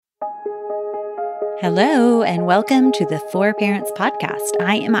Hello, and welcome to the For Parents podcast.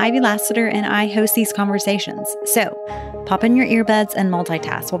 I am Ivy Lassiter, and I host these conversations. So pop in your earbuds and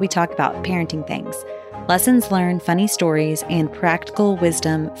multitask while we talk about parenting things, lessons learned, funny stories, and practical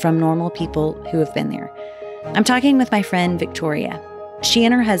wisdom from normal people who have been there. I'm talking with my friend Victoria. She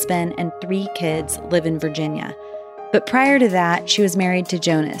and her husband and 3 kids live in Virginia. But prior to that, she was married to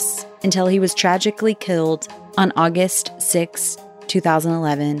Jonas until he was tragically killed on August 6,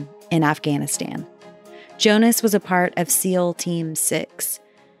 2011 in Afghanistan. Jonas was a part of SEAL Team 6.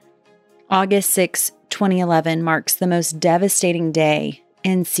 August 6, 2011 marks the most devastating day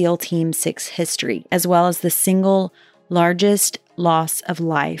in SEAL Team 6 history, as well as the single largest loss of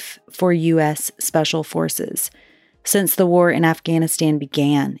life for U.S. Special Forces since the war in Afghanistan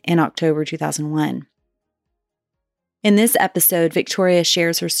began in October 2001. In this episode, Victoria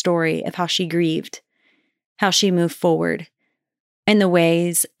shares her story of how she grieved, how she moved forward, and the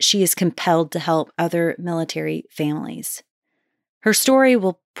ways she is compelled to help other military families. Her story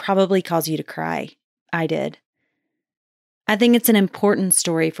will probably cause you to cry. I did. I think it's an important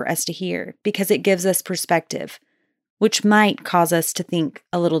story for us to hear because it gives us perspective, which might cause us to think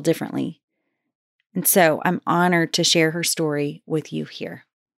a little differently. And so I'm honored to share her story with you here.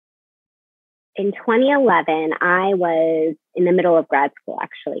 In 2011, I was in the middle of grad school,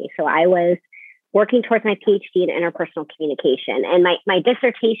 actually. So I was working towards my PhD in interpersonal communication. And my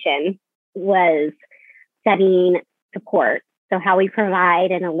dissertation was studying support. So how we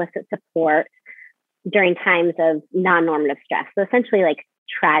provide and elicit support during times of non-normative stress. So essentially like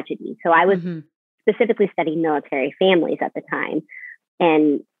tragedy. So I was specifically studying military families at the time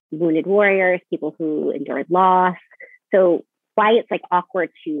and wounded warriors, people who endured loss. So why it's like awkward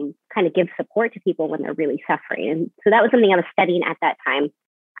to kind of give support to people when they're really suffering. And so that was something I was studying at that time.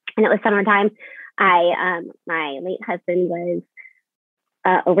 And it was summertime. My late husband was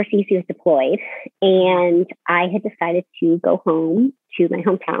overseas. He was deployed, and I had decided to go home to my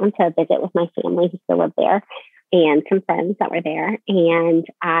hometown to visit with my family who still lived there and some friends that were there. And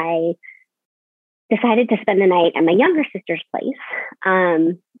I decided to spend the night at my younger sister's place.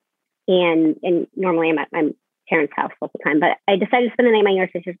 And normally I'm at my parents' house all the time, but I decided to spend the night at my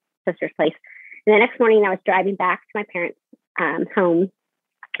younger sister's place. And the next morning I was driving back to my parents' home,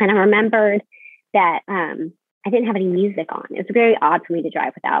 and I remembered that I didn't have any music on. It was very odd for me to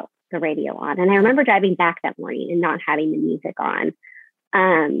drive without the radio on. And I remember driving back that morning and not having the music on,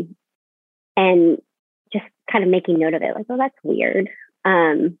 and just kind of making note of it, like, oh, that's weird,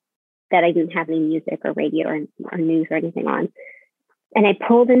 that I didn't have any music or radio or news or anything on. And I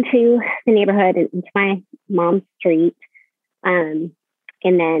pulled into the neighborhood and into my mom's street. And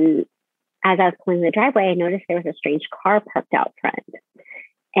then as I was pulling in the driveway, I noticed there was a strange car parked out front.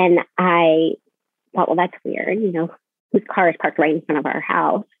 And I thought, well, that's weird. You know, whose car is parked right in front of our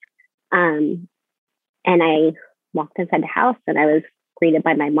house? And I walked inside the house and I was greeted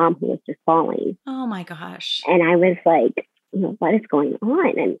by my mom, who was just bawling. Oh my gosh. And I was like, you know, what is going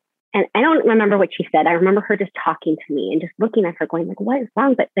on? And I don't remember what she said. I remember her just talking to me and just looking at her going like, what is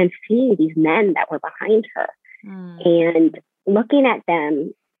wrong? But then seeing these men that were behind her and looking at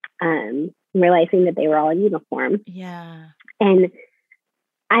them, realizing that they were all in uniform. Yeah. And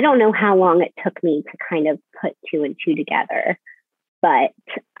I don't know how long it took me to kind of put 2 and 2 together, but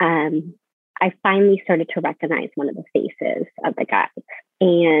I finally started to recognize one of the faces of the guys.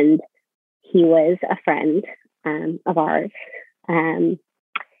 And he was a friend of ours.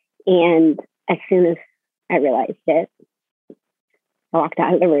 And as soon as I realized it, I walked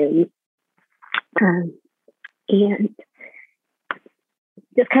out of the room and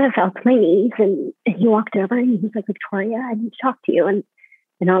just kind of fell to my knees. And he walked over and he was like, Victoria, I need to talk to you. And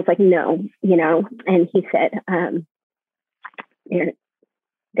I was like, no, you know. And he said,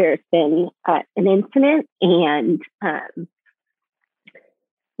 there's been an incident. And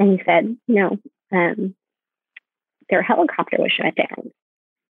he said, no, their helicopter was shut down.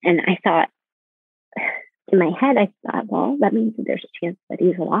 And I thought, in my head, I thought, well, that means that there's a chance that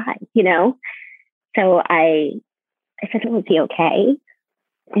he's alive, you know? So I said, well, is he okay?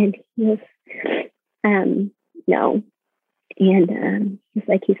 And he was, no. And he's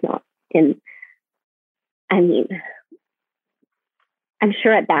like, he's not. And I mean, I'm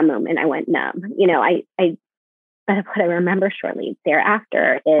sure at that moment I went numb. You know, but what I remember shortly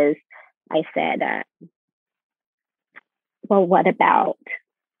thereafter is I said, well, what about,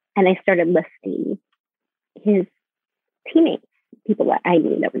 and I started listing his teammates, people that I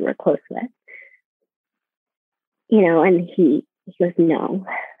knew that we were close with, you know, and he goes, no,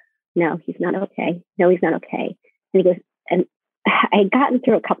 he's not okay. No, he's not okay. And he goes, and I had gotten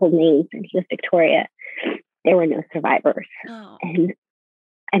through a couple names, and he goes, Victoria, there were no survivors. Oh. And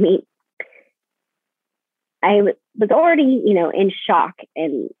I mean, I was already, in shock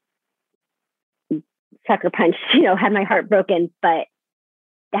and sucker punched, had my heart broken, but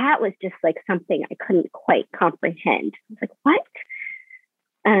that was just like something I couldn't quite comprehend. I was like, what?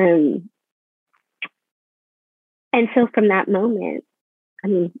 And so from that moment, I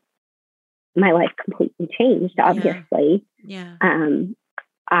mean, my life completely changed, obviously. Yeah.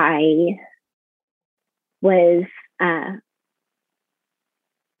 I was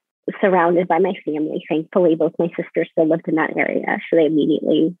surrounded by my family. Thankfully, both my sisters still lived in that area, so they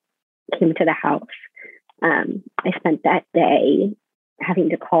immediately came to the house. I spent that day having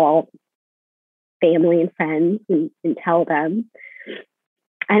to call family and friends and tell them.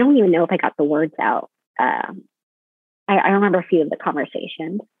 I don't even know if I got the words out. I remember a few of the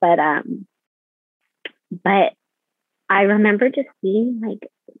conversations, but I remember just being like,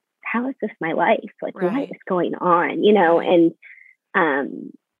 how is this my life? Like, Right. what is going on? And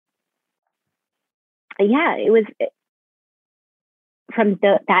yeah, it was from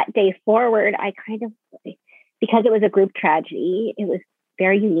that day forward, I kind of, because it was a group tragedy, it was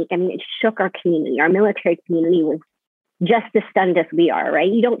very unique. I mean, it shook our community. Our military community was just as stunned as we are,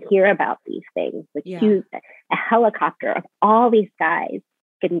 right? You don't hear about these things. Like a helicopter of all these guys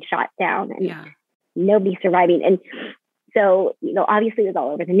getting shot down and nobody surviving. And so, obviously it was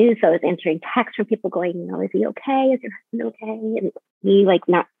all over the news. So I was answering texts from people going, is he okay? Is your husband okay? And me like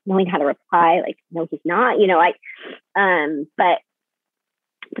not knowing how to reply, like, no, he's not, but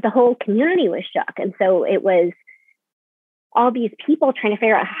the whole community was shook. And so it was all these people trying to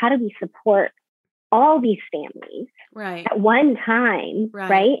figure out, how do we support all these families at one time,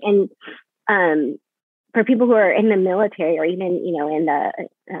 right? And for people who are in the military or even, in the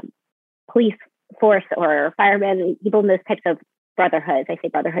police force or firemen, people in those types of brotherhoods. I say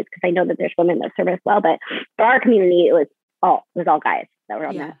brotherhoods because I know that there's women that serve as well, but for our community, it was all guys that were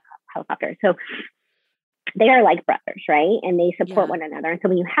on the helicopter. So they are like brothers, right? And they support one another. And so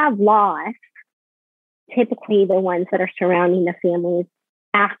when you have loss, typically the ones that are surrounding the families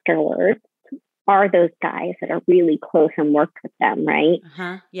afterwards are those guys that are really close and worked with them, right?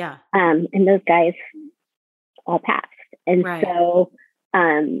 Yeah. And those guys all passed. And so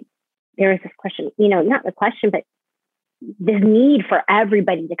there was this question, not the question, but this need for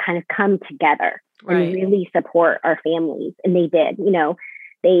everybody to kind of come together and really support our families. And they did,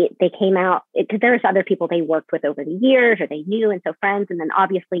 they came out because there was other people they worked with over the years or they knew. And so friends, and then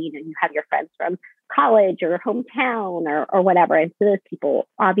obviously, you have your friends from college or hometown or whatever. And so those people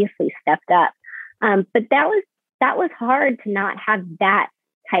obviously stepped up. But that was hard to not have that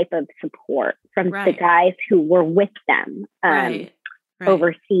type of support from the guys who were with them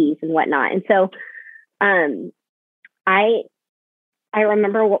overseas and whatnot. And so I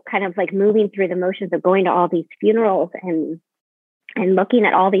remember what kind of like moving through the motions of going to all these funerals and looking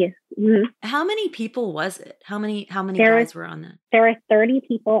at all these. How many people was it? How many guys were on that? There were 30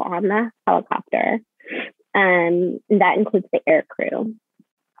 people on the helicopter. And that includes the air crew.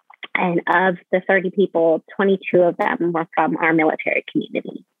 And of the 30 people, 22 of them were from our military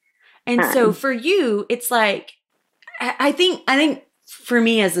community. And so for you, it's like, I think for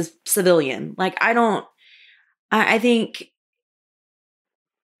me as a civilian, like I think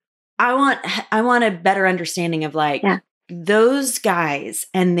I want a better understanding of like those guys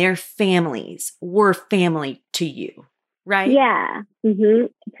and their families were family to you, right? Yeah. Mm-hmm.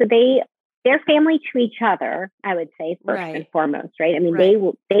 So they're family to each other, I would say, first and foremost, right? I mean,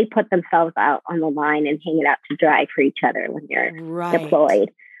 they put themselves out on the line and hang it out to dry for each other when you're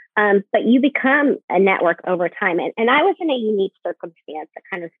deployed. But you become a network over time. And I was in a unique circumstance that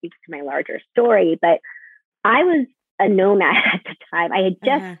kind of speaks to my larger story, but I was a nomad at the time. I had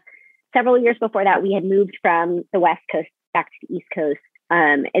just, several years before that, we had moved from the West Coast back to the East Coast.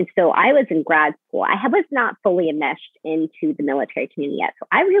 And so I was in grad school. I was not fully enmeshed into the military community yet. So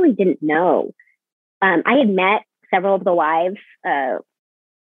I really didn't know. I had met several of the wives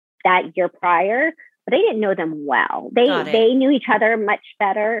that year prior, but I didn't know them well. They knew each other much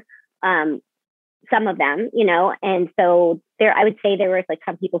better. Some of them, and so I would say there was like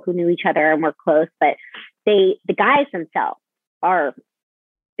some people who knew each other and were close, but the guys themselves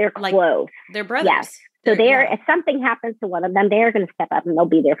they're close. Like, they're brothers. Yes. So if something happens to one of them, they're going to step up and they'll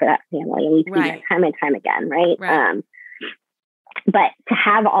be there for that family. And we've seen that time and time again, right? But to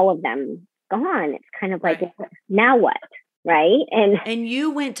have all of them gone, it's kind of like, now what? Right. And you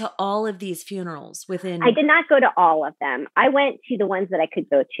went to all of these funerals within. I did not go to all of them. I went to the ones that I could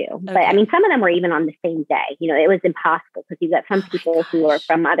go to. But I mean, some of them were even on the same day. It was impossible because you got some people who were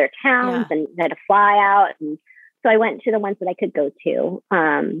from other towns and had to fly out. And so I went to the ones that I could go to.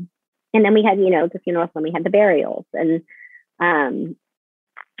 And then we had, the funerals, and we had the burials. And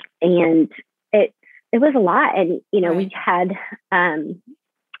And it was a lot. And, Right. we had,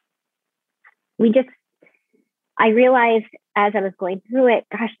 I realized as I was going through it,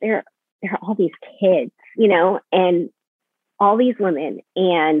 gosh, there are all these kids, and all these women,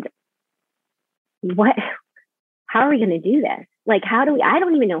 and how are we going to do this? Like, I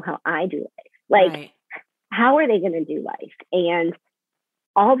don't even know how I do it. Like, right. how are they going to do life? And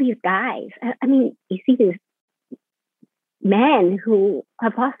all these guys, I mean, you see these men who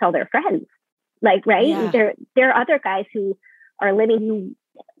have lost all their friends, like, right? Yeah. There are other guys who are living, who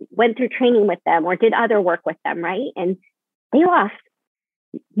went through training with them or did other work with them, right? And they lost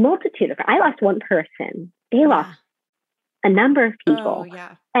I lost one person. They lost a number of people. Oh,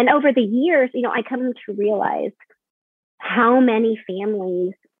 yeah. And over the years, I come to realize how many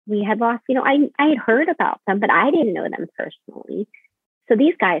families we had lost. I had heard about them, but I didn't know them personally. So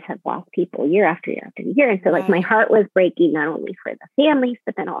these guys have lost people year after year after year. And so like my heart was breaking, not only for the families,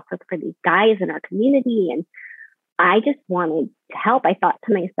 but then also for these guys in our community. And I just wanted to help. I thought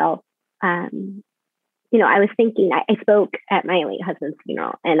to myself, I was thinking, I spoke at my late husband's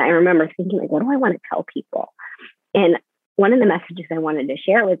funeral, and I remember thinking, like, what do I want to tell people? And one of the messages I wanted to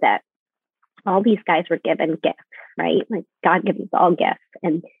share was that all these guys were given gifts, right? Like God gives us all gifts,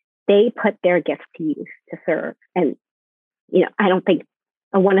 and they put their gifts to use to serve. And, I don't think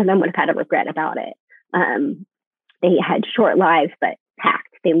one of them would have had a regret about it. They had short lives, but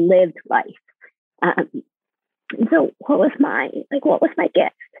packed. They lived life. And so what was my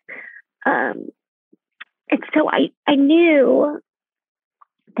gift? And so I knew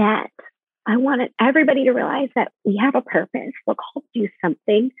that I wanted everybody to realize that we have a purpose. We're called to do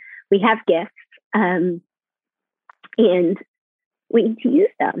something. We have gifts, and we need to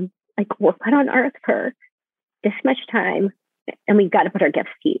use them. Like, we're put on earth for this much time, and we've got to put our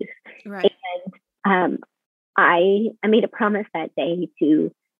gifts to use. Right. And I made a promise that day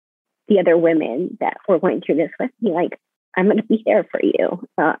to the other women that were going through this with me, like, I'm going to be there for you.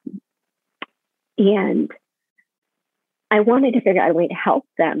 And I wanted to figure out a way to help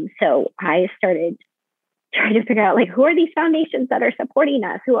them. So I started trying to figure out, like, who are these foundations that are supporting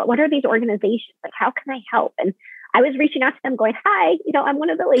us? What are these organizations? Like, how can I help? And I was reaching out to them going, hi, I'm one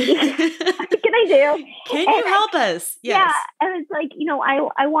of the ladies. What can I do? Can you help us? Yes. Yeah. And it's like,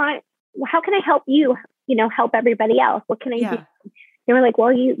 I want, how can I help you, help everybody else? What can I do? They were like,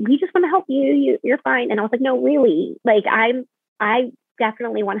 well, we just want to help you. You're fine. And I was like, no, really, like, I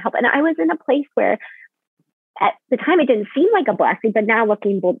definitely want to help. And I was in a place where at the time it didn't seem like a blessing, but now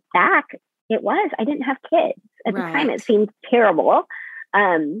looking back, it was. I didn't have kids at the time. It seemed terrible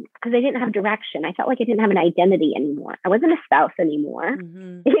because I didn't have direction. I felt like I didn't have an identity anymore. I wasn't a spouse anymore.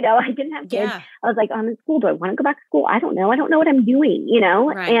 Mm-hmm. I didn't have kids. Yeah. I was like, I'm in school. Do I want to go back to school? I don't know. I don't know what I'm doing,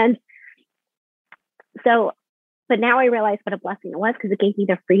 Right. And so, but now I realize what a blessing it was, because it gave me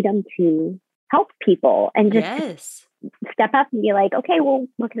the freedom to help people and just step up and be like, okay, well,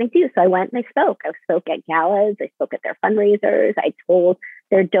 what can I do? So I went and I spoke. I spoke at galas. I spoke at their fundraisers. I told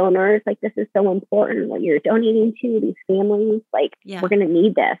their donors, like, this is so important what you're donating to these families. Like, we're going to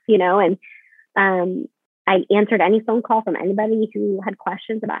need this, And I answered any phone call from anybody who had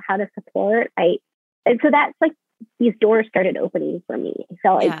questions about how to support. And so that's like, these doors started opening for me. I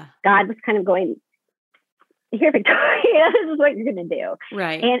felt like God was kind of going, here, Victoria, this is what you're going to do.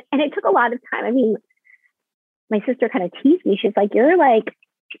 Right. And it took a lot of time. I mean, my sister kind of teased me. She's like, you're like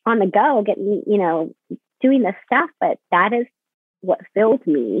on the go, getting, doing this stuff, but that is what filled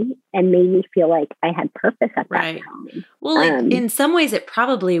me and made me feel like I had purpose at that time. Well, like, in some ways it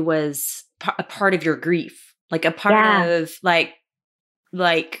probably was a part of your grief, like a part of like,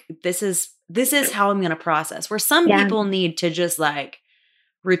 this is how I'm going to process, where some people need to just like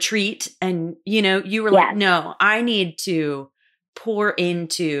retreat. And, you were like, no, I need to pour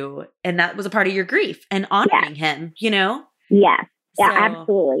into, and that was a part of your grief and honoring him, Yes. Yeah, So,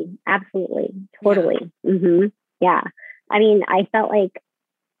 absolutely. Absolutely. Totally. Yeah. Mm-hmm. Yeah. I mean, I felt like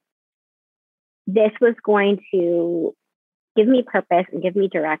this was going to give me purpose and give me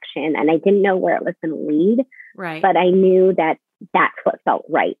direction. And I didn't know where it was going to lead. Right. But I knew that that's what felt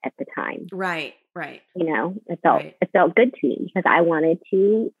right at the time. Right. Right. It felt good to me, because I wanted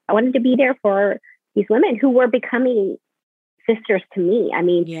to be there for these women who were becoming sisters to me. I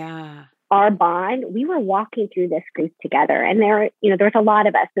mean, our bond, we were walking through this grief together, and there was a lot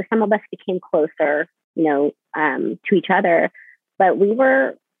of us. So some of us became closer, to each other, but we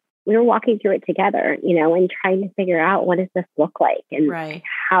were walking through it together, and trying to figure out, what does this look like, and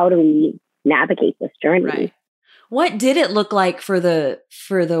how do we navigate this journey? Right. What did it look like for the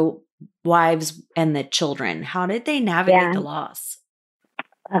wives and the children? How did they navigate the loss?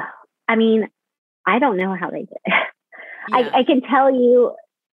 I mean, I don't know how they did. I can tell you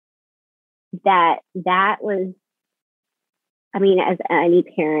that was, I mean, as any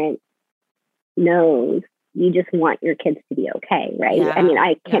parent knows, you just want your kids to be okay, right? Yeah. I mean,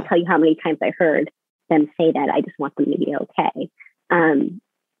 I can't tell you how many times I heard them say that. I just want them to be okay.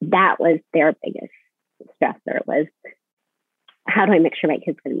 That was their biggest stressor, was how do I make sure my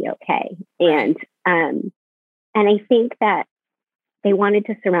kid's going to be okay? And I think that they wanted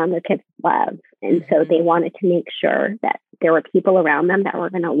to surround their kids with love. And so they wanted to make sure that there were people around them that were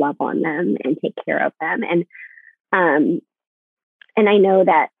going to love on them and take care of them. And I know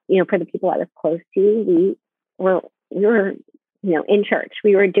that, for the people I was close to, we were, in church.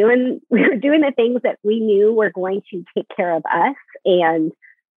 We were doing the things that we knew were going to take care of us. And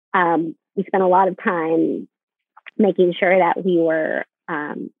we spent a lot of time making sure that we were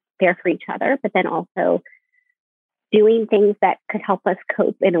there for each other, but then also doing things that could help us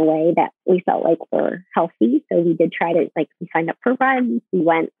cope in a way that we felt like were healthy. So we did try to, we signed up for runs. We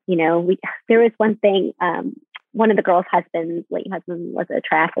went, there was one thing, one of the girls' late husband was a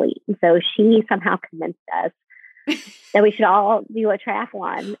triathlete. And so she somehow convinced us that we should all do a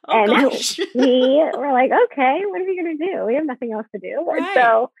triathlon. We were like, okay, what are we going to do? We have nothing else to do. Right. And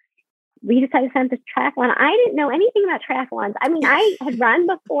so we decided to send this triathlon. I didn't know anything about triathlons. I mean, I had run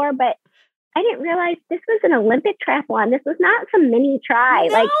before, but I didn't realize this was an Olympic triathlon. This was not some mini tri.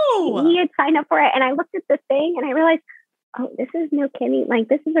 No. We had signed up for it, and I looked at the thing and I realized, oh, this is no kidding.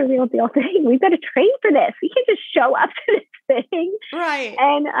 This is a real deal thing. We've got to train for this. We can't just show up to this thing. Right.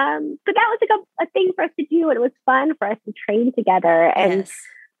 And but that was a thing for us to do, and it was fun for us to train together and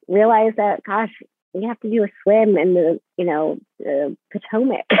realize that, gosh, we have to do a swim in the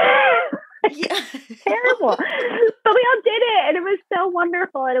Potomac. Terrible. But we all did it, and it was so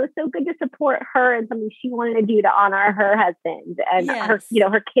wonderful, and it was so good to support her and something she wanted to do to honor her husband. And her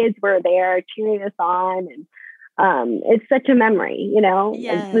kids were there cheering us on, and it's such a memory,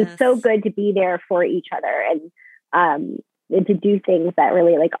 It was so good to be there for each other and to do things that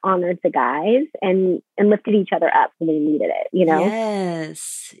really honored the guys and lifted each other up when we needed it,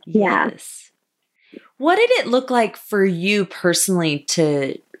 Yes. Yeah. Yes. What did it look like for you personally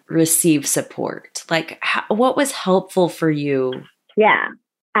to receive support? What was helpful for you? Yeah.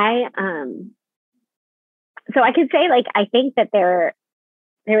 So I could say, I think that there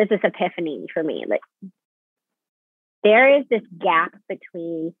was this epiphany for me. There is this gap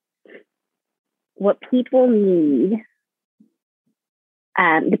between what people need,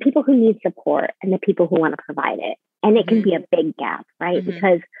 the people who need support and the people who want to provide it. And it can be a big gap, right?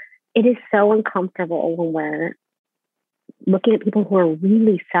 Because it is so uncomfortable when we're looking at people who are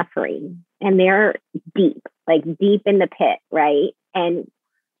really suffering and they're deep in the pit, right? And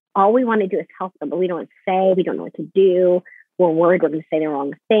all we want to do is help them, but we don't know what to say. We don't know what to do. We're worried we're going to say the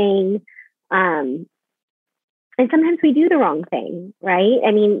wrong thing. And sometimes we do the wrong thing, right?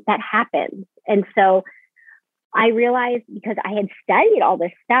 I mean, that happens. And so I realized, because I had studied all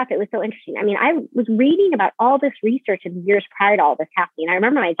this stuff, it was so interesting. I mean, I was reading about all this research in years prior to all this happening. I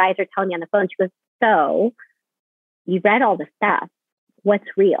remember my advisor telling me on the phone, she goes, so you read all the stuff. What's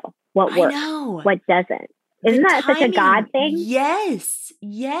real? What works? What doesn't? Isn't that such a God thing? Yes.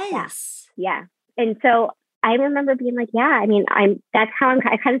 Yeah. And so I remember being like, yeah, I mean, that's how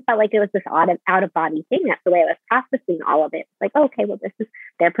I kind of felt like it was this out of body thing. That's the way I was processing all of it. Like, okay, well,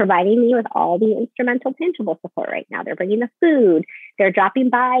 they're providing me with all the instrumental, tangible support right now. They're bringing the food. They're dropping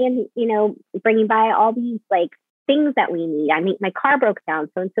by and, bringing by all these things that we need. I mean, my car broke down.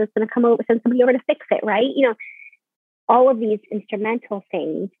 So it's going to come over, send somebody over to fix it. Right. All of these instrumental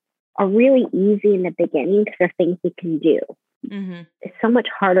things are really easy in the beginning because they're things we can do. Mm-hmm. It's so much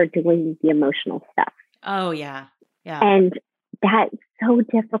harder doing the emotional stuff. Oh, yeah. Yeah. And that's so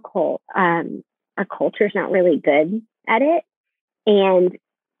difficult. Our culture's not really good at it. And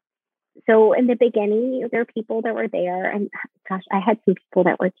so in the beginning, there were people that were there. And gosh, I had some people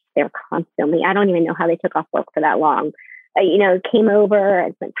that were just there constantly. I don't even know how they took off work for that long. Came over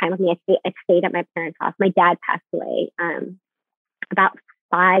and spent time with me. I stayed at my parents' house. My dad passed away about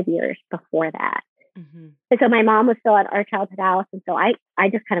 5 years before that. Mm-hmm. And so my mom was still at our childhood house. And so I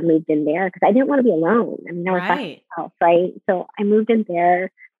just kind of moved in there because I didn't want to be alone. I mean, there was that house, right? So I moved in there,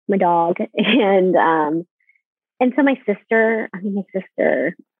 my dog. And so my sister,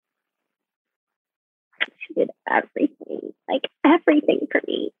 she did everything for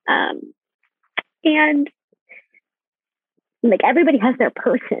me. And everybody has their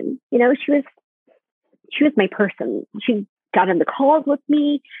person, she was my person. She got in the calls with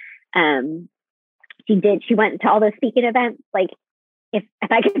me. She went to all those speaking events. If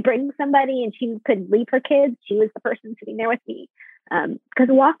I could bring somebody and she could leave her kids, she was the person sitting there with me. Because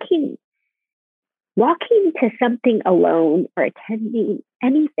walking to something alone or attending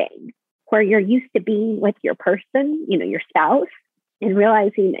anything where you're used to being with your person, your spouse, and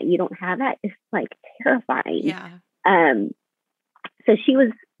realizing that you don't have that is like terrifying. Yeah. So she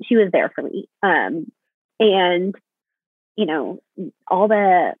was there for me. And, all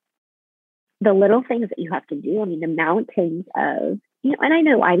the little things that you have to do. I mean, the mountains of, and I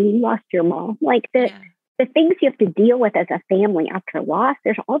know, you lost your mom, like the things you have to deal with as a family after loss.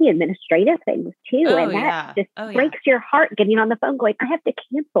 There's all the administrative things too. And that just breaks your heart getting on the phone going, I have to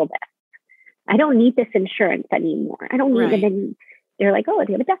cancel this. I don't need this insurance anymore. I don't need it. And they're like, oh,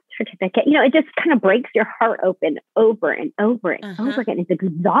 do you have a death certificate? It just kind of breaks your heart open over and over and over again. It's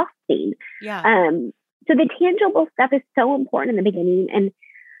exhausting. Yeah. So the tangible stuff is so important in the beginning. And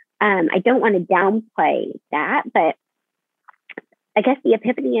I don't want to downplay that, but I guess the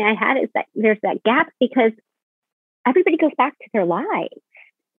epiphany I had is that there's that gap because everybody goes back to their lives.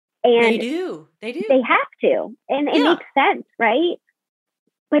 And they do. They have to. And it makes sense, right?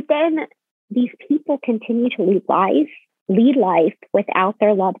 But then these people continue to lead life without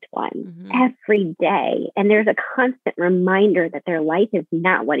their loved one every day. And there's a constant reminder that their life is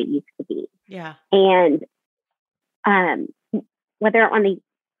not what it used to be. Yeah. And whether on the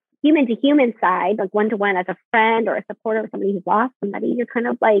human to human side, like one-to-one as a friend or a supporter of somebody who's lost somebody, you're kind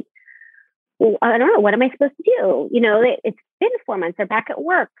of like, well, I don't know, what am I supposed to do? It's been 4 months. They're back at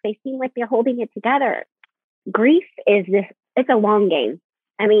work. They seem like they're holding it together. Grief is it's a long game.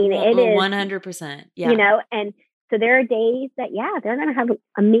 I mean, it is 100%. Yeah. And so there are days that, they're going to have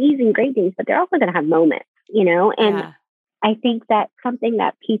amazing, great days, but they're also going to have moments, and I think that something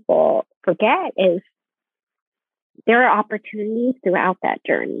that people forget is there are opportunities throughout that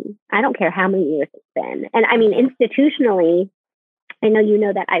journey. I don't care how many years it's been. And I mean, institutionally, I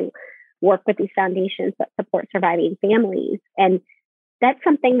know that I work with these foundations that support surviving families. And that's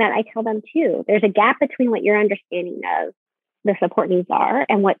something that I tell them too. There's a gap between what your understanding of the support needs are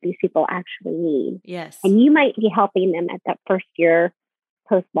and what these people actually need. Yes. And you might be helping them at that first year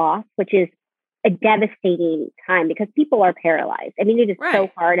post-loss, which is a devastating time because people are paralyzed. I mean, it is so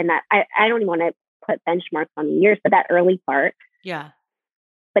hard. And that I don't even want to put benchmarks on the years, but that early part. Yeah.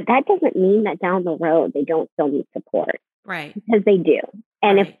 But that doesn't mean that down the road, they don't still need support. Right. Because they do.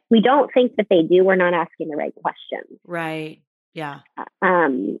 And if we don't think that they do, we're not asking the right questions. Right. Yeah.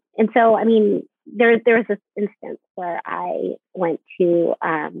 And so, I mean, there was this instance where I went to,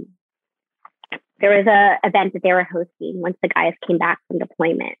 there was a event that they were hosting once the guys came back from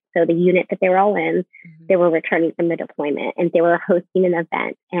deployment. So the unit that they were all in, they were returning from the deployment and they were hosting an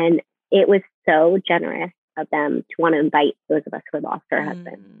event. And it was so generous of them to want to invite those of us who had lost our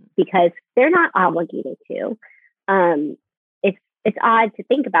husbands because they're not obligated to. It's odd to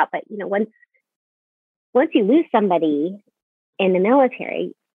think about, but once you lose somebody in the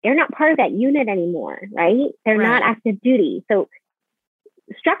military, they're not part of that unit anymore, right? They're not active duty. So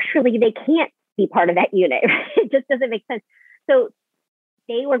structurally, they can't be part of that unit. It just doesn't make sense. So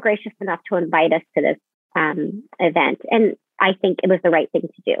they were gracious enough to invite us to this event. And I think it was the right thing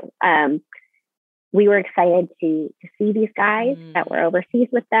to do. We were excited to see these guys that were overseas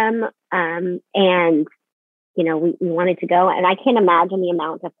with them. And, we wanted to go. And I can't imagine the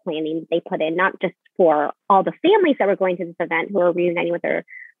amount of planning they put in, not just for all the families that were going to this event who were reuniting with their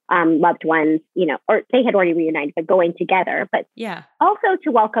loved ones, or they had already reunited, but going together, but also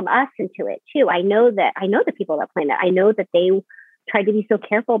to welcome us into it too. I know the people that planned it. I know that they tried to be so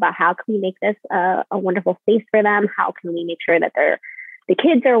careful about how can we make this a wonderful space for them? How can we make sure that the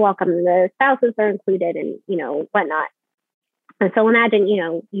kids are welcome, the spouses are included and, whatnot. And so imagine,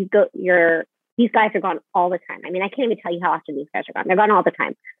 these guys are gone all the time. I mean, I can't even tell you how often these guys are gone. They're gone all the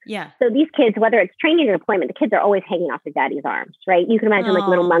time. Yeah. So these kids, whether it's training or deployment, the kids are always hanging off their daddy's arms, right? You can imagine like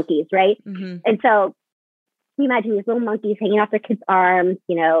little monkeys, right? And so you imagine these little monkeys hanging off their kids' arms,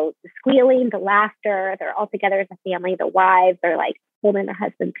 the squealing, the laughter. They're all together as a family. The wives are like holding their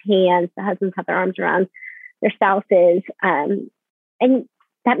husband's hands. The husbands have their arms around their spouses. And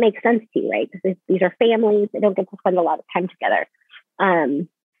that makes sense to you, right? Because these are families. They don't get to spend a lot of time together.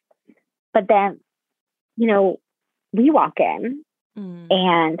 But then, we walk in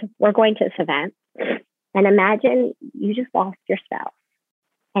and we're going to this event. And imagine you just lost your spouse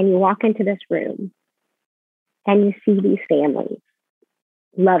and you walk into this room and you see these families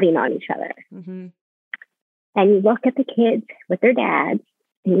loving on each other. And you look at the kids with their dads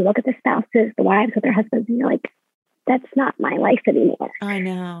and you look at the spouses, the wives with their husbands, and you're like, that's not my life anymore. I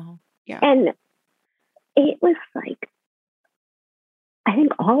know. Yeah. And it was like, I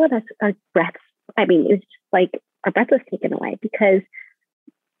think all of us, our breaths, it was just like our breath was taken away because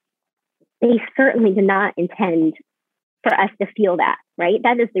they certainly did not intend for us to feel that, right?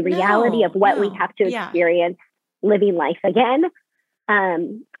 That is the reality of what we have to experience living life again.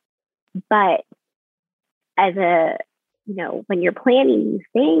 But as when you're planning these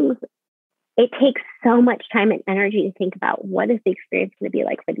things, it takes so much time and energy to think about what is the experience going to be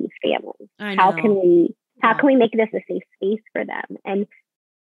like for these families. I How know. can we make this a safe space for them? And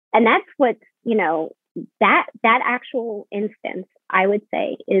that's what, that actual instance, I would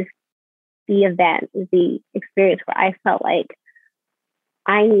say, is the event, is the experience where I felt like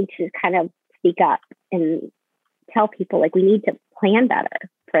I need to kind of speak up and tell people, like, we need to plan better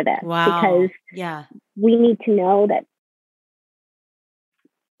for this. Wow. Because we need to know that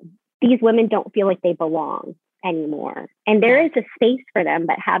these women don't feel like they belong anymore. And there is a space for them,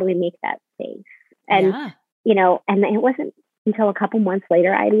 but how do we make that space? And, and it wasn't until a couple months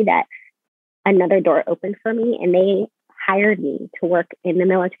later, Ivy, that another door opened for me, and they hired me to work in the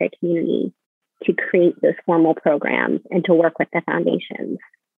military community to create those formal programs and to work with the foundations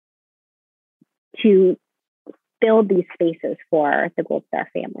to build these spaces for the Gold Star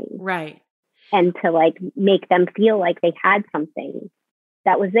families. Right. And to like make them feel like they had something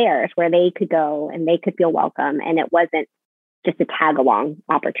that was theirs, where they could go and they could feel welcome, and it wasn't just a tag along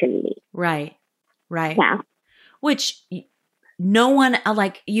opportunity. Right. Right. Yeah. Which no one,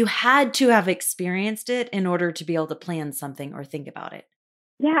 like, you had to have experienced it in order to be able to plan something or think about it.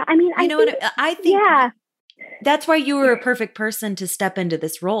 Yeah. I mean, I think that's why you were a perfect person to step into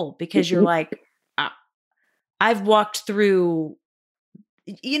this role, because you're like, I've walked through,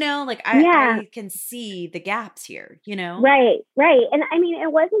 I can see the gaps here, Right. And I mean,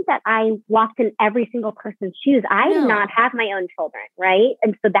 it wasn't that I walked in every single person's shoes. I did not have my own children. Right.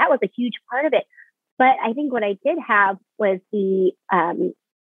 And so that was a huge part of it. But I think what I did have was the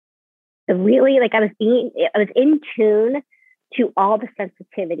really, like, I was in tune to all the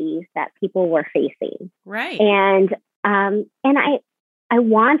sensitivities that people were facing. Right. And I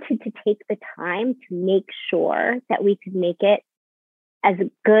wanted to take the time to make sure that we could make it as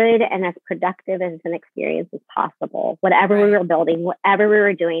good and as productive as an experience as possible. Whatever we were building, whatever we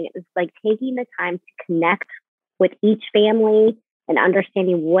were doing, it was like taking the time to connect with each family and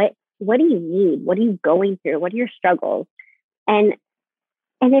understanding what do you need? What are you going through? What are your struggles? And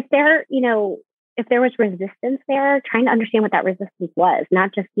if if there was resistance there, trying to understand what that resistance was,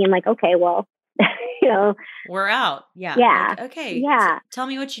 not just being like, okay, well, we're out. Yeah. Yeah. Like, okay. Yeah. Tell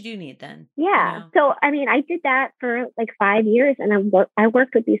me what you do need then. Yeah. So, I mean, I did that for like 5 years, and I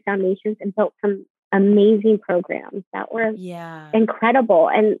worked with these foundations and built some amazing programs that were incredible.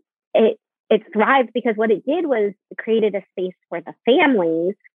 And it thrived because what it did was it created a space for the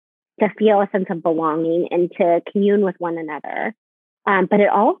families to feel a sense of belonging and to commune with one another. But it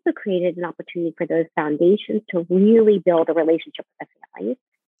also created an opportunity for those foundations to really build a relationship with the families.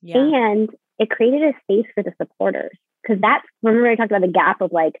 Yeah. And it created a space for the supporters. Because remember I talked about the gap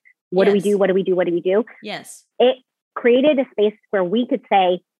of like, what do we do? What do we do? What do we do? Yes. It created a space where we could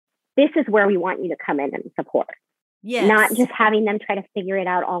say, this is where we want you to come in and support. Yes. Not just having them try to figure it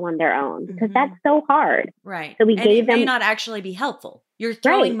out all on their own, because that's so hard. Right. So we gave them. It may not actually be helpful. You're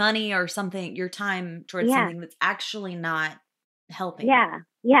throwing money or something, your time towards something that's actually not helping. Yeah.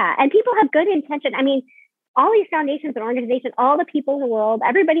 Yeah. And people have good intention. I mean, all these foundations and organizations, all the people in the world,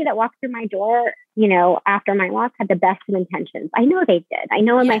 everybody that walked through my door, after my loss had the best of intentions. I know they did. I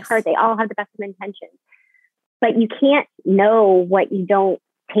know in my heart, they all have the best of intentions. But you can't know what you don't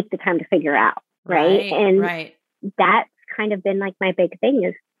take the time to figure out. Right. And that's kind of been like my big thing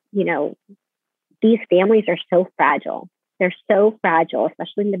is, these families are so fragile. They're so fragile,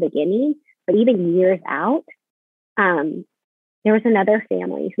 especially in the beginning, but even years out. There was another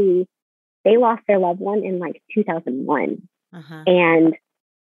family who they lost their loved one in like 2001. And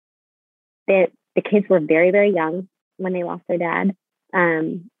the kids were very, very young when they lost their dad.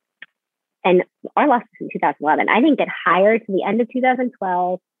 And our loss was in 2011. I didn't get hired to the end of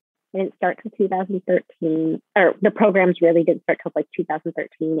 2012. I didn't start till 2013, or the programs really didn't start till like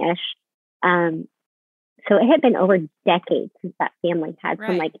 2013-ish. So it had been over decades since that family had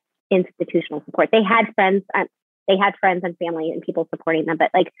some like institutional support. They had friends and family and people supporting them, but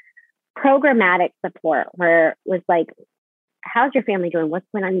like programmatic support was like, how's your family doing? What's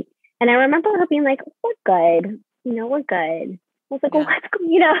going on? And I remember her being like, we're good. We're good. I was like, well, tell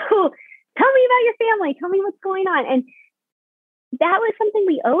me about your family. Tell me what's going on. And that was something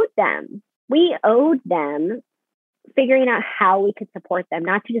we owed them. We owed them figuring out how we could support them,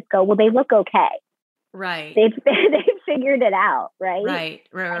 not to just go, well, they look okay. Right. They've figured it out. Right.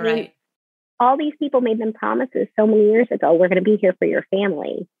 Right. All these people made them promises so many years ago. We're going to be here for your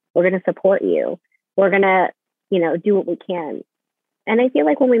family. We're going to support you. We're going to, do what we can. And I feel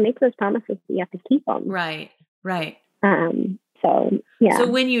like when we make those promises, we have to keep them. Right. So, yeah. So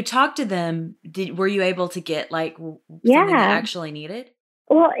when you talked to them, were you able to get like something that actually needed?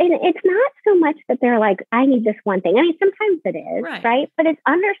 Well, and it's not so much that they're like, I need this one thing. I mean, sometimes it is, right? But it's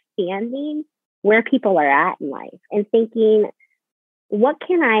understanding where people are at in life and thinking, what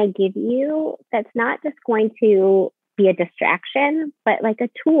can I give you that's not just going to be a distraction, but like a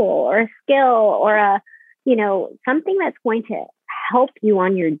tool or a skill or a, something that's going to help you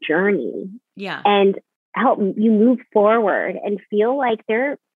on your journey. Yeah. And help you move forward and feel like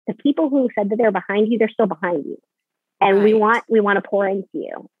the people who said that they're behind you, they're still behind you. And we want to pour into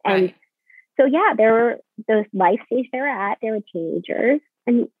you. And so, yeah, there were those life stage they were at, they were teenagers,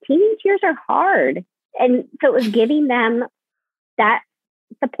 and teenage years are hard. And so it was giving them that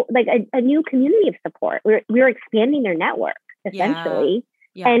support, like a new community of support. We were expanding their network essentially.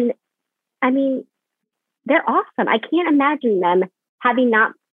 Yeah. And I mean, they're awesome. I can't imagine them having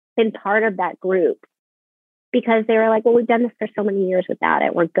not been part of that group because they were like, well, we've done this for so many years without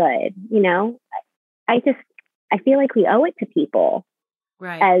it. We're good. I feel like we owe it to people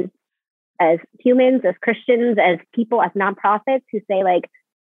as humans, as Christians, as people, as nonprofits who say like,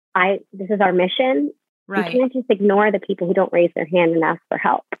 this is our mission. Right. You can't just ignore the people who don't raise their hand and ask for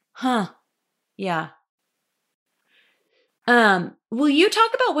help. Huh. Yeah. Will you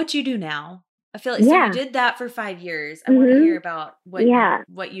talk about what you do now? I feel like so you did that for 5 years. I want to hear about what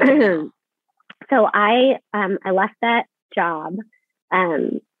you do now. So I left that job.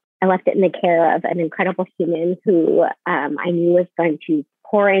 I left it in the care of an incredible human who I knew was going to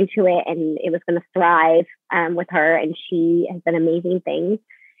pour into it and it was going to thrive with her. And she has done amazing things.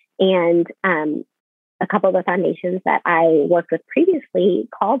 And a couple of the foundations that I worked with previously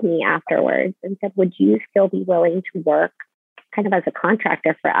called me afterwards and said, would you still be willing to work kind of as a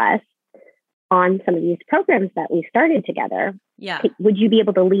contractor for us on some of these programs that we started together? Yeah. Would you be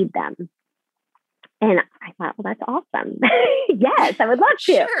able to lead them? And I thought, well, that's awesome. Yes, I would love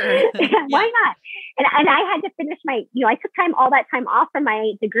to. Sure. Why not? And I had to finish I took all that time off from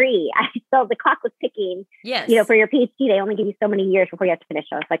my degree. The clock was ticking. Yes. For your PhD, they only give you so many years before you have to finish.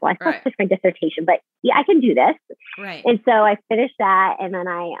 I was like, well, I still have to finish my dissertation, but yeah, I can do this. Right. And so I finished that. And then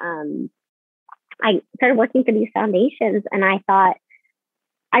I started working for these foundations. And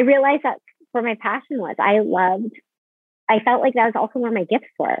I realized that's where my passion was. I felt like that was also where my gifts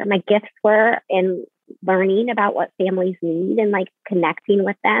were. My gifts were in learning about what families need and like connecting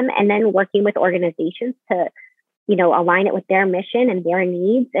with them and then working with organizations to, align it with their mission and their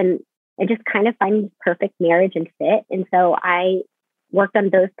needs and just kind of find this perfect marriage and fit. And so I worked on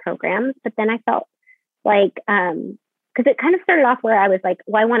those programs, but then I felt like, because it kind of started off where I was like,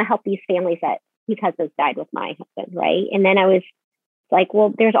 well, I want to help these families whose husbands died with my husband, right? And then I was like,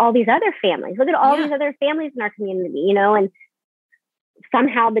 well, there's all these other families. Look at all these other families in our community, and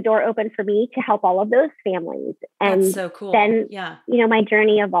somehow the door opened for me to help all of those families. And that's so cool. Then, my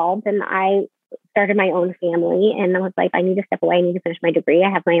journey evolved and I started my own family and I was like, I need to step away. I need to finish my degree.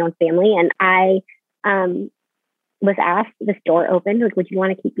 I have my own family. And I was asked, this door opened, like, would you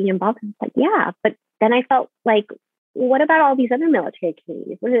want to keep being involved? I was like, yeah. But then I felt like, what about all these other military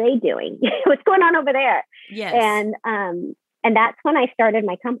communities? What are they doing? What's going on over there? Yes. And that's when I started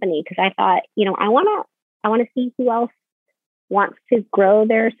my company because I thought, I want to see who else wants to grow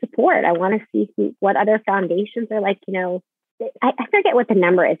their support. I want to see what other foundations are like. I forget what the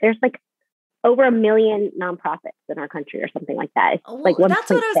number is. There's like over 1 million nonprofits in our country or something like that. It's like that's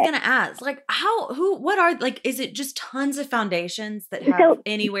what I was going to ask. Like what are is it just tons of foundations that have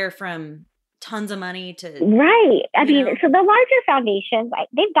anywhere from tons of money to right. I mean, so the larger foundations,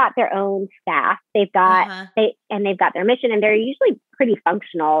 they've got their own staff. They've got they've got their mission, and they're usually pretty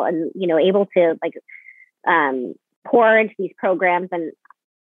functional and able to pour into these programs. And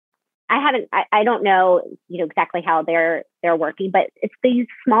I don't know exactly how they're working, but it's these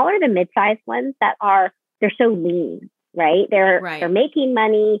smaller to mid-sized ones they're so lean, right? They're making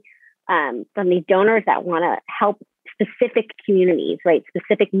money from these donors that want to help specific communities, right?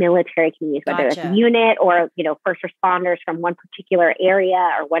 Specific military communities, whether it's a unit or, first responders from one particular area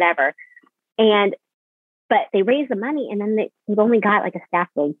or whatever. But they raise the money and then they've only got like a staff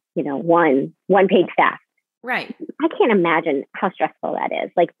of, one paid staff. Right. I can't imagine how stressful that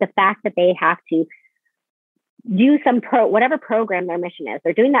is. Like the fact that they have to do whatever program their mission is.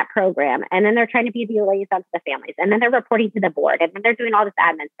 They're doing that program and then they're trying to be the liaison to the families and then they're reporting to the board and then they're doing all this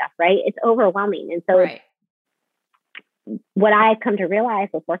admin stuff, right? It's overwhelming. And so what I've come to realize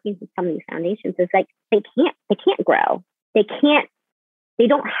with working with some of these foundations is like they can't grow. They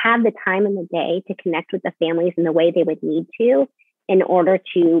don't have the time in the day to connect with the families in the way they would need to in order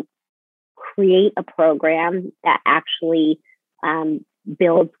to create a program that actually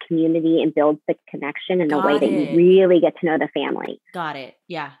builds community and builds the connection in a way that you really get to know the family. Got it.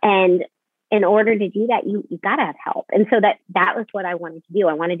 Yeah. And in order to do that, you got to have help. And so that was what I wanted to do.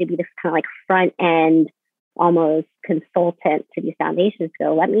 I wanted to be this kind of like front end, almost consultant to these foundations.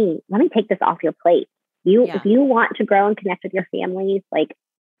 Go, let me take this off your plate. If you want to grow and connect with your families, like,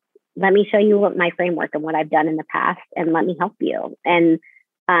 let me show you what my framework and what I've done in the past, and let me help you. And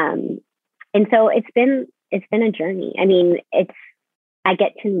so it's been a journey. I mean, I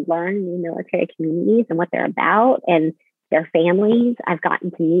get to learn new military communities and what they're about and their families. I've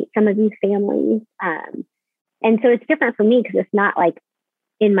gotten to meet some of these families. And so it's different for me because it's not like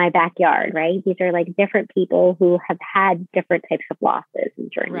in my backyard, right? These are like different people who have had different types of losses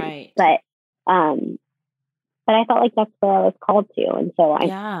and journeys. Right. But I felt like that's where I was called to. And so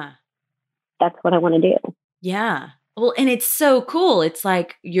that's what I want to do. Yeah. Well, and it's so cool. It's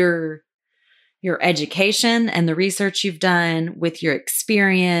like your education and the research you've done with your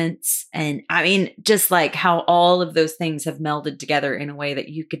experience. And I mean, just like how all of those things have melded together in a way that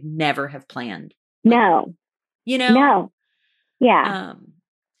you could never have planned. No. No. Yeah.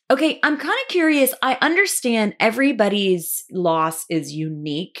 Okay. I'm kind of curious. I understand everybody's loss is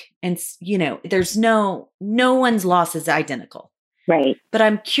unique and, there's no one's loss is identical. Right. But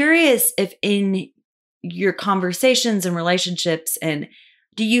I'm curious if in your conversations and relationships, and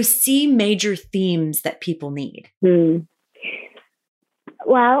do you see major themes that people need?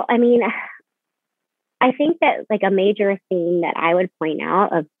 Well, I mean, I think that like a major theme that I would point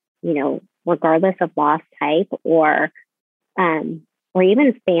out of, regardless of loss type or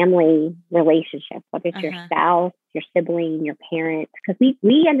even family relationships, whether it's your spouse, your sibling, your parents, because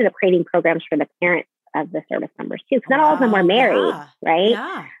we ended up creating programs for the parents of the service members too. Because not all of them were married,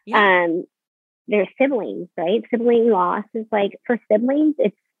 right? Yeah. They're siblings, right? Sibling loss is like, for siblings,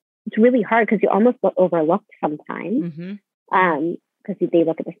 it's really hard because you almost get overlooked sometimes. Because they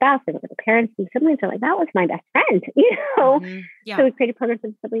look at the spouse, they look at the parents, and siblings are like, that was my best friend, So we created programs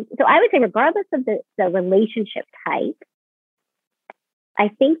for siblings. So I would say, regardless of the relationship type, I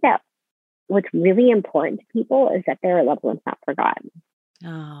think that what's really important to people is that their loved one's not forgotten.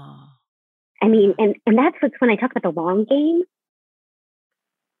 Oh. I mean, and that's when I talk about the long game.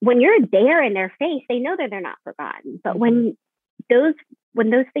 When you're there in their face, they know that they're not forgotten. But when those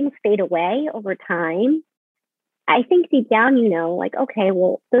things fade away over time, I think deep down, like, okay,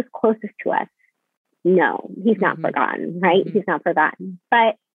 well, those closest to us, no, he's not forgotten, right? He's not forgotten.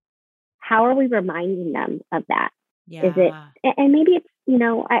 But how are we reminding them of that? Yeah. Is it, and maybe it's,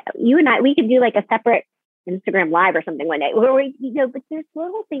 you and I, we could do like a separate Instagram live or something one day where we, but there's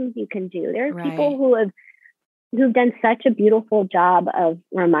little things you can do. There are people who've done such a beautiful job of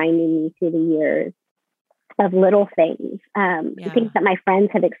reminding me through the years of little things, things that my friends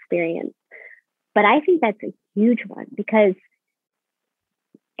have experienced. But I think that's a huge one because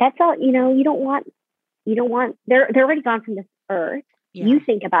that's all, you don't want, they're already gone from this earth. Yeah. You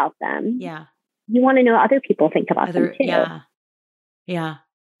think about them. Yeah. You want to know other people think about them too. Yeah. Yeah.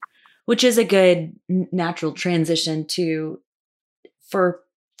 Which is a good natural transition for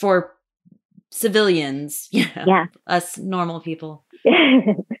civilians, us normal people.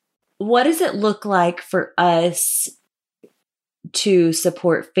 What does it look like for us to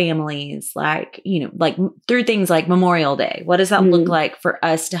support families, like through things like Memorial Day? What does that look like for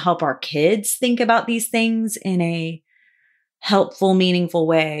us to help our kids think about these things in a helpful, meaningful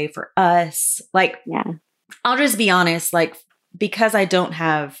way for us? I'll just be honest, because I don't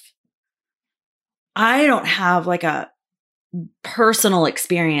have like a personal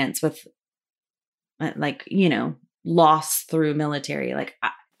experience with loss through military.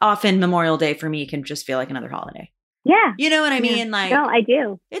 Often Memorial Day for me can just feel like another holiday. Yeah. You know what I mean? No, I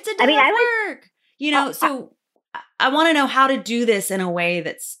do. It's a day of work, so I want to know how to do this in a way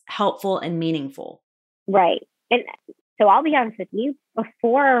that's helpful and meaningful. Right. And so I'll be honest with you,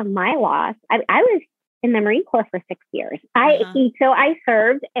 before my loss, I was in the Marine Corps for 6 years. So I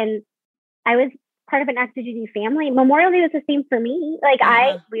served and I was part of an active duty family. Memorial Day was the same for me.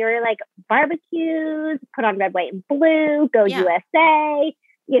 We were like barbecues, put on red, white, and blue, go USA,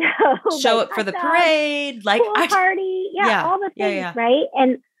 show up for the parade, pool party. All the things, right?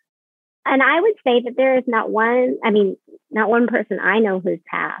 And I would say that there is not one person I know who's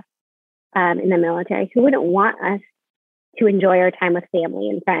passed in the military who wouldn't want us to enjoy our time with family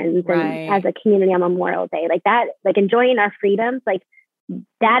and friends and as a community on Memorial Day. Enjoying our freedoms,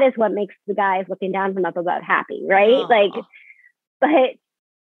 that is what makes the guys looking down from up above happy, right? But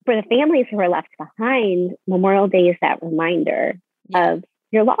for the families who are left behind, Memorial Day is that reminder of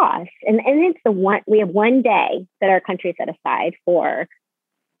your loss. And it's we have one day that our country set aside for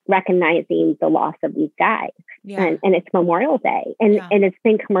recognizing the loss of these guys. Yeah. And it's Memorial Day. And it's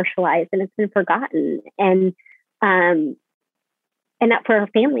been commercialized and it's been forgotten. And and that for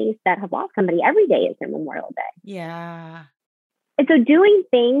families that have lost somebody, every day is their Memorial Day. Yeah. And so doing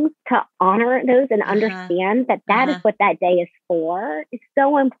things to honor those and Uh-huh. understand that that is what that day is for is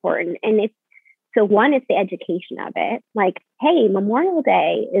so important. And it's, so one, it's the education of it. Like, hey, Memorial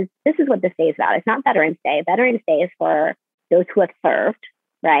Day this is what this day is about. It's not Veterans Day. Veterans Day is for those who have served,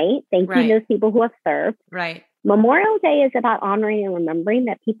 right? Thank you to those people who have served. Right. Memorial Day is about honoring and remembering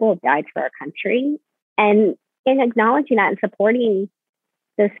that people have died for our country and acknowledging that and supporting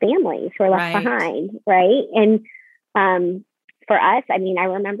those families who are left behind, right? And for us, I mean, I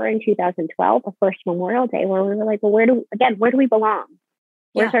remember in 2012, the first Memorial Day where we were like, well, where do we belong?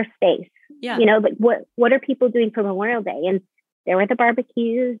 Where's our space? Yeah. You know, like what are people doing for Memorial Day? And there were the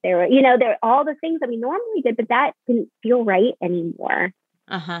barbecues, there were all the things that we normally did, but that didn't feel right anymore.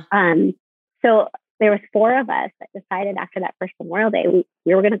 Uh-huh. So there was 4 of us that decided after that first Memorial Day,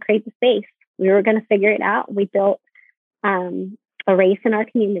 we were going to create the space. We were going to figure it out. We built a race in our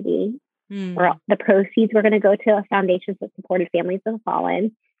community where the proceeds were going to go to a foundation that supported families of the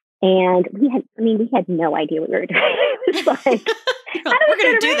fallen. And we had no idea what we were doing. It was like, we're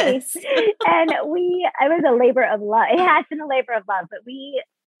going to do this. And it was a labor of love. It has been a labor of love, but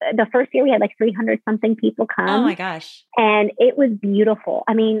the first year we had like 300 something people come. Oh my gosh. And it was beautiful.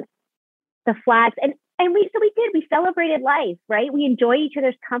 I mean, the flags and we celebrated life, right? We enjoyed each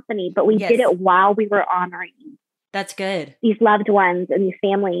other's company, but we did it while we were honoring. That's good. These loved ones and these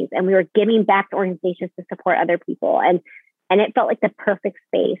families, and we were giving back to organizations to support other people. And it felt like the perfect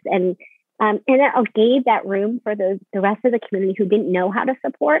space. And it gave that room for the rest of the community who didn't know how to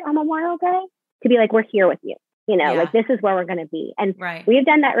support on Memorial Day to be like, we're here with you. Like this is where we're going to be. And we've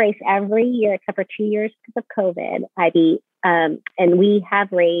done that race every year except for 2 years because of COVID, Ivy. And we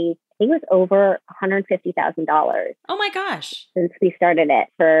have raised, I think it was over $150,000. Oh my gosh. Since we started it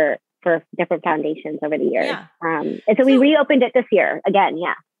for different foundations over the years. Yeah. And so we reopened it this year again.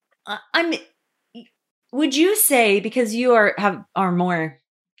 Yeah. Would you say, because you are more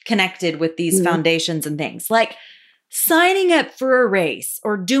connected with these foundations and things, like signing up for a race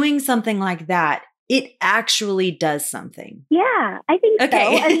or doing something like that, it actually does something? Yeah, I think so.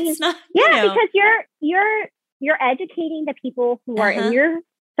 I mean, it's not, because you're educating the people who are in your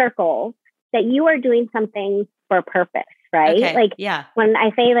circle that you are doing something for a purpose, right? Okay. Like, yeah. When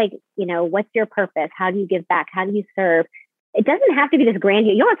I say like, what's your purpose? How do you give back? How do you serve? It doesn't have to be this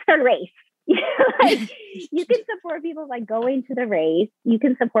grandiose. You don't have to start a race. Like, you can support people by going to the race. You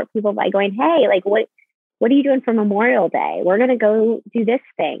can support people by going, hey, like what are you doing for Memorial Day? We're going to go do this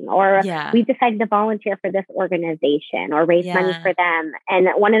thing. Or we've decided to volunteer for this organization or raise money for them. And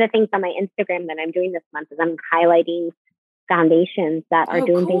one of the things on my Instagram that I'm doing this month is I'm highlighting foundations that are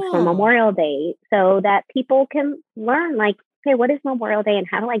doing things for Memorial Day so that people can learn, like, okay, what is Memorial Day and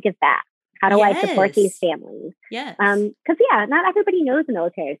how do I give back? How do I support these families? Yes. Because not everybody knows the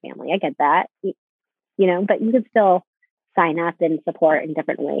military family. I get that, but you can still sign up and support in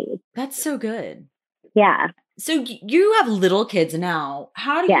different ways. That's so good. Yeah. So you have little kids now.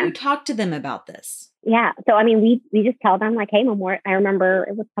 How do you talk to them about this? Yeah. So, I mean, we just tell them like, hey, I remember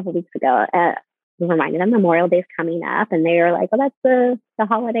it was a couple weeks ago, we reminded them Memorial Day is coming up and they were like, well, that's the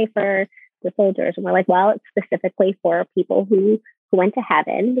holiday for the soldiers. And we're like, well, it's specifically for people who went to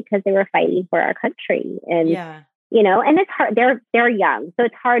heaven because they were fighting for our country. And, and it's hard. They're young. So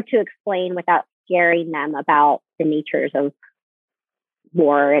it's hard to explain without scaring them about the natures of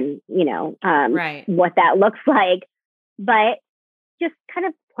war and, what that looks like. But just kind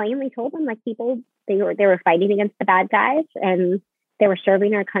of plainly told them, like, people, they were fighting against the bad guys and they were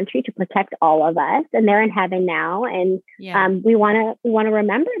serving our country to protect all of us, and they're in heaven now. And we want to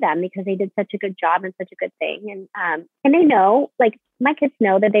remember them because they did such a good job and such a good thing. And they know, like, my kids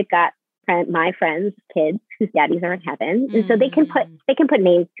know that they've got my friends' kids whose daddies are in heaven, and so they can put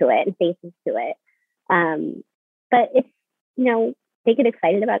names to it and faces to it. But it's they get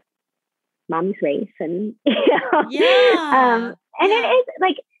excited about mommy's race, and and it is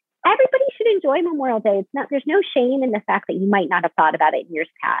like, everybody should enjoy Memorial Day. There's no shame in the fact that you might not have thought about it in years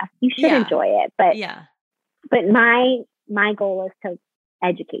past. You should enjoy it. But my goal is to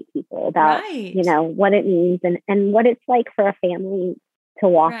educate people about, what it means and what it's like for a family to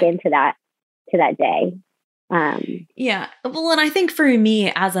walk into that day. Well, and I think for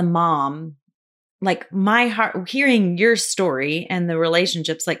me as a mom, like, my heart, hearing your story and the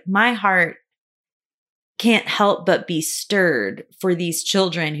relationships, like, my heart can't help but be stirred for these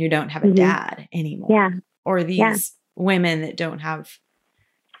children who don't have a dad anymore. Yeah. Or these women that don't have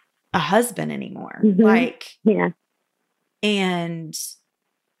a husband anymore. And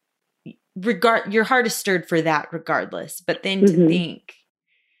your heart is stirred for that regardless. But then to think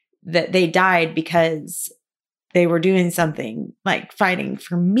that they died because they were doing something like fighting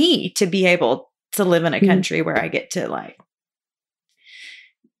for me to be able to live in a country where I get to like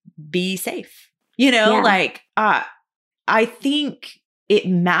be safe, like, I think it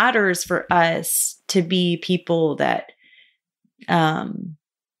matters for us to be people that,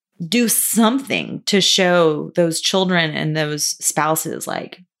 do something to show those children and those spouses,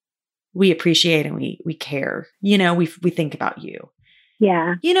 like, we appreciate and we care, we think about you.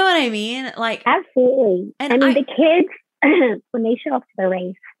 Yeah. You know what I mean? Like, absolutely. And I mean, the kids, when they show up to the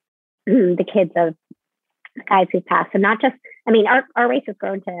race, the kids of guys who passed, and not just, I mean, our race has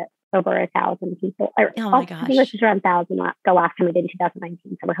grown to over 1,000 people. Oh my gosh. I think it was just around 1,000 the last time we did in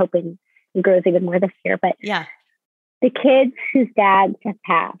 2019. So we're hoping it grows even more this year. But yeah, the kids whose dads have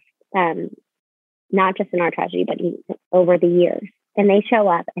passed, not just in our tragedy, but over the years, and they show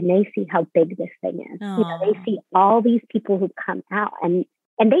up and they see how big this thing is. They see all these people who've come out and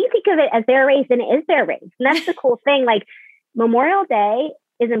they think of it as their race, and it is their race. And that's the cool thing. Like, Memorial Day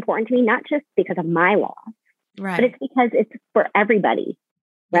is important to me, not just because of my loss, right, but it's because it's for everybody,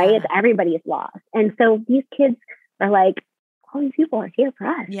 right? Yeah. It's everybody's loss. And so these kids are like, all these people are here for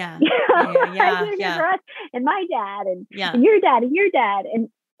us. Yeah. Yeah. Here for us, and my dad and your dad and your dad.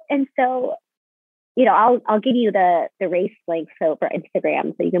 And so, I'll give you the race link for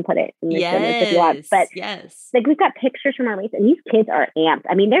Instagram, so you can put it in the show notes if you want. But like, we've got pictures from our race, and these kids are amped.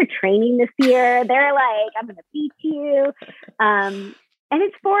 I mean, they're training this year. They're like, I'm going to beat you. And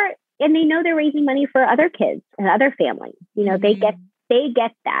it's and they know they're raising money for other kids and other families. They get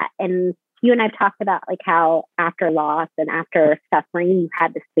that. And you and I've talked about like how after loss and after suffering, you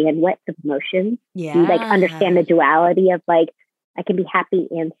have this bandwidth of emotions. Yeah. You like understand the duality of like, I can be happy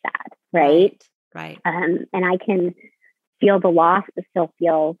and sad, right? Right. And I can feel the loss, but still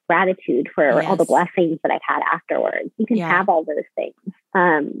feel gratitude for all the blessings that I've had afterwards. You can have all those things.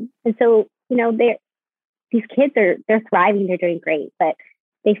 And so, these kids they're thriving, they're doing great, but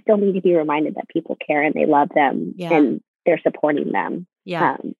they still need to be reminded that people care and they love them and they're supporting them.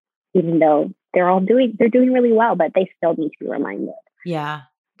 Yeah. Even though they're doing really well, but they still need to be reminded. Yeah.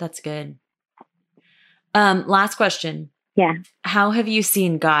 That's good. Last question. Yeah. How have you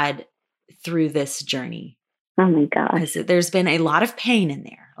seen God through this journey? Oh my gosh. Because there's been a lot of pain in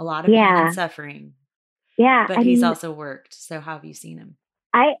there, a lot of pain and suffering. Yeah. But he's also worked. So how have you seen him?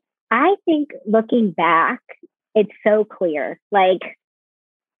 I think looking back, it's so clear. Like,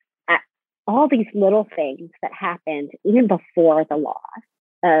 all these little things that happened even before the loss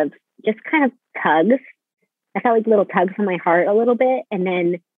of just kind of tugs. I felt like little tugs on my heart a little bit. And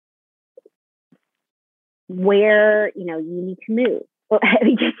then where, you need to move. Well, I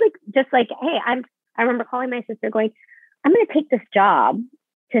mean, just like, hey, I remember calling my sister going, I'm going to take this job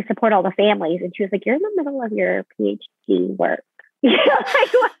to support all the families. And she was like, you're in the middle of your PhD work.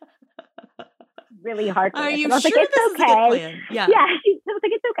 Really hard. Are you I was sure like, it's okay. Yeah. Yeah. I was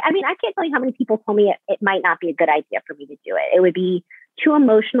like, it's okay. I mean, I can't tell you how many people told me it might not be a good idea for me to do it. It would be too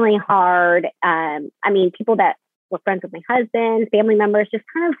emotionally hard. I mean, people that were friends with my husband, family members, just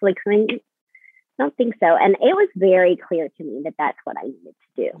kind of like saying, I don't think so. And it was very clear to me that that's what I needed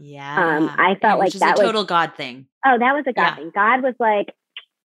to do. Yeah. I felt like that was a total God thing. Oh, that was a God thing. God was like,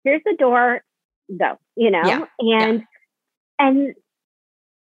 here's the door, go, and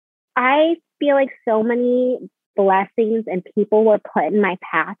I feel like so many blessings and people were put in my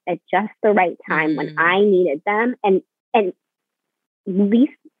path at just the right time when I needed them. And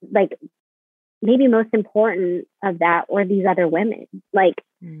least, like, maybe most important of that were these other women. Like,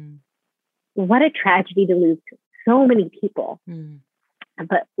 what a tragedy to lose so many people.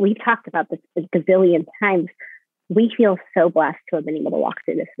 But we've talked about this a gazillion times. We feel so blessed to have been able to walk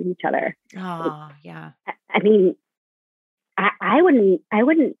through this with each other. Oh, yeah. I mean, I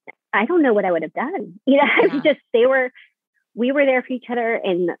don't know what I would have done. We were there for each other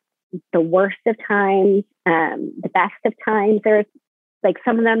in the worst of times, the best of times. There's like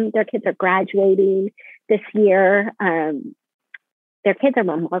some of them, their kids are graduating this year. Their kids are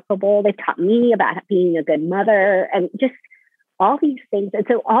remarkable. They've taught me about being a good mother and just all these things. And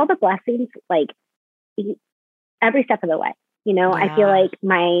so all the blessings, like every step of the way, I feel like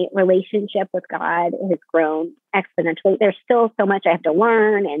my relationship with God has grown exponentially. There's still so much I have to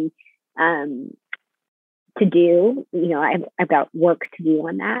learn and to do. I've got work to do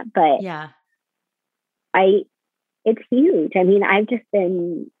on that, but it's huge. I mean, I've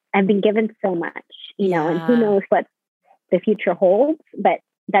been given so much, and who knows what the future holds. But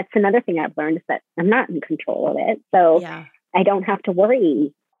that's another thing I've learned is that I'm not in control of it, so I don't have to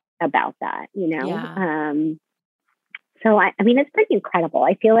worry about that. So I mean, it's pretty incredible.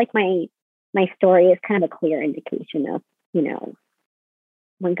 I feel like my story is kind of a clear indication of,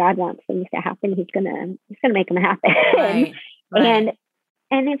 when God wants things to happen, he's gonna make them happen. Right.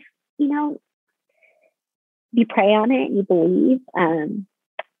 And if, you pray on it, you believe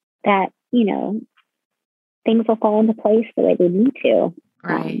that, things will fall into place the way they need to.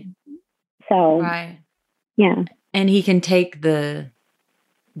 Right. Right. Yeah. And he can take the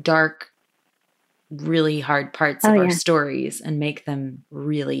dark, really hard parts of our stories and make them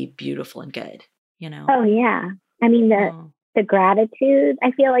really beautiful and good, Oh, yeah. I mean, the gratitude,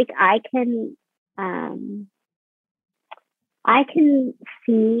 I feel like I can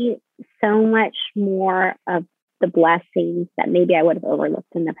see so much more of the blessings that maybe I would have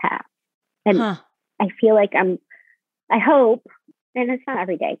overlooked in the past. And I feel like I hope, and it's not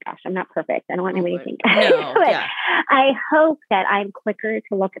every day, gosh, I'm not perfect. I don't want anybody to think. No, yeah. I hope that I'm quicker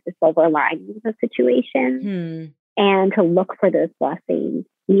to look at the silver lining of the situation and to look for those blessings,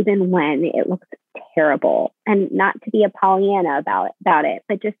 even when it looks terrible, and not to be a Pollyanna about it,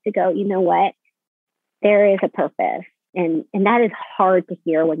 but just to go, you know what, there is a purpose. And that is hard to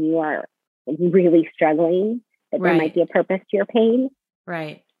hear when you are really struggling, that there might be a purpose to your pain.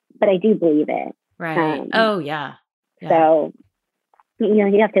 Right. But I do believe it. Right. Yeah. So,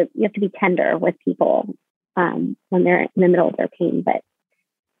 you have to be tender with people when they're in the middle of their pain.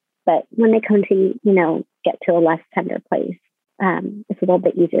 But when they come to, get to a less tender place, it's a little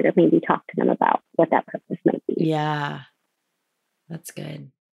bit easier to maybe talk to them about what that purpose might be. Yeah. That's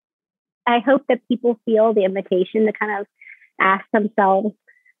good. I hope that people feel the invitation to kind of ask themselves,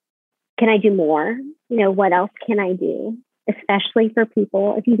 can I do more? What else can I do? Especially for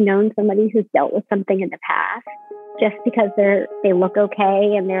people, if you've known somebody who's dealt with something in the past, just because they look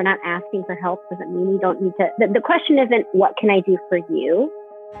okay and they're not asking for help doesn't mean you don't need to. The question isn't, what can I do for you?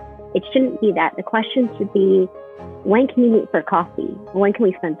 It shouldn't be that. The question should be, when can you meet for coffee? When can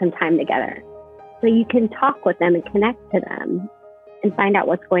we spend some time together? So you can talk with them and connect to them and find out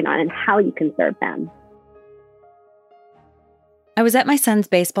what's going on and how you can serve them. I was at my son's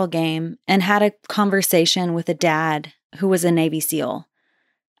baseball game and had a conversation with a dad who was a Navy SEAL.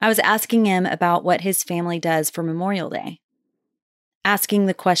 I was asking him about what his family does for Memorial Day. Asking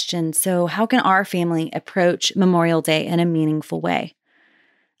the question, so how can our family approach Memorial Day in a meaningful way?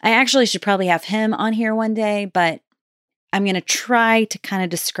 I actually should probably have him on here one day, but I'm going to try to kind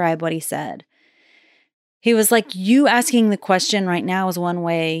of describe what he said. He was like, you asking the question right now is one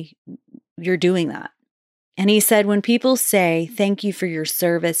way you're doing that. And he said, when people say, thank you for your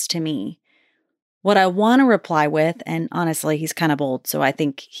service to me, what I want to reply with, and honestly, he's kind of old, so I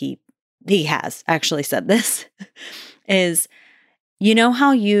think he has actually said this, is, you know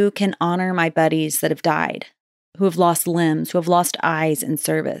how you can honor my buddies that have died, who have lost limbs, who have lost eyes in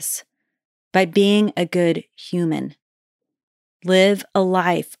service, by being a good human. Live a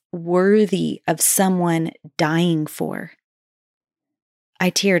life worthy of someone dying for.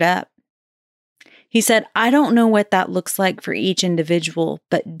 I teared up. He said, I don't know what that looks like for each individual,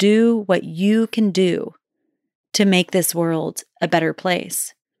 but do what you can do to make this world a better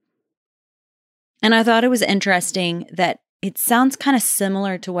place. And I thought it was interesting that it sounds kind of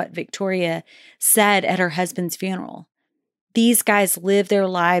similar to what Victoria said at her husband's funeral. These guys lived their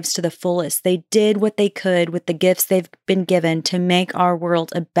lives to the fullest. They did what they could with the gifts they've been given to make our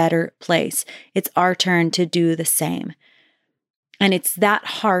world a better place. It's our turn to do the same. And it's that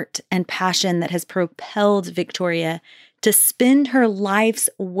heart and passion that has propelled Victoria to spend her life's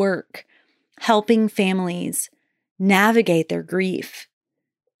work helping families navigate their grief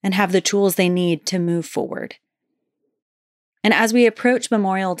and have the tools they need to move forward. And as we approach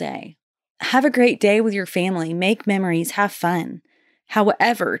Memorial Day, have a great day with your family, make memories, have fun.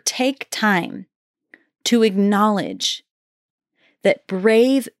 However, take time to acknowledge that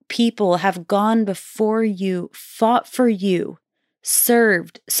brave people have gone before you, fought for you,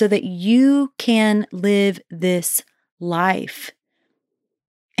 served so that you can live this life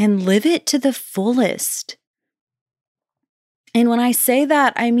and live it to the fullest. And when I say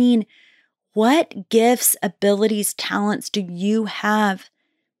that, I mean, what gifts, abilities, talents do you have?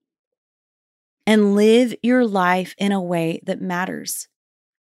 And live your life in a way that matters.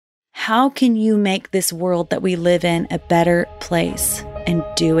 How can you make this world that we live in a better place? And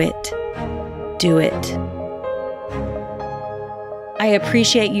do it. Do it. I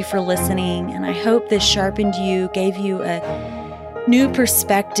appreciate you for listening, and I hope this sharpened you, gave you a new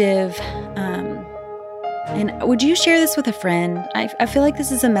perspective. And would you share this with a friend? I feel like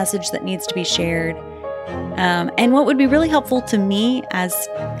this is a message that needs to be shared. And what would be really helpful to me as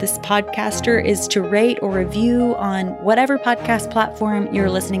this podcaster is to rate or review on whatever podcast platform you're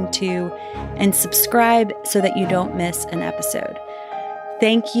listening to and subscribe so that you don't miss an episode.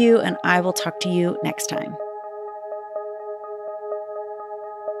 Thank you, and I will talk to you next time.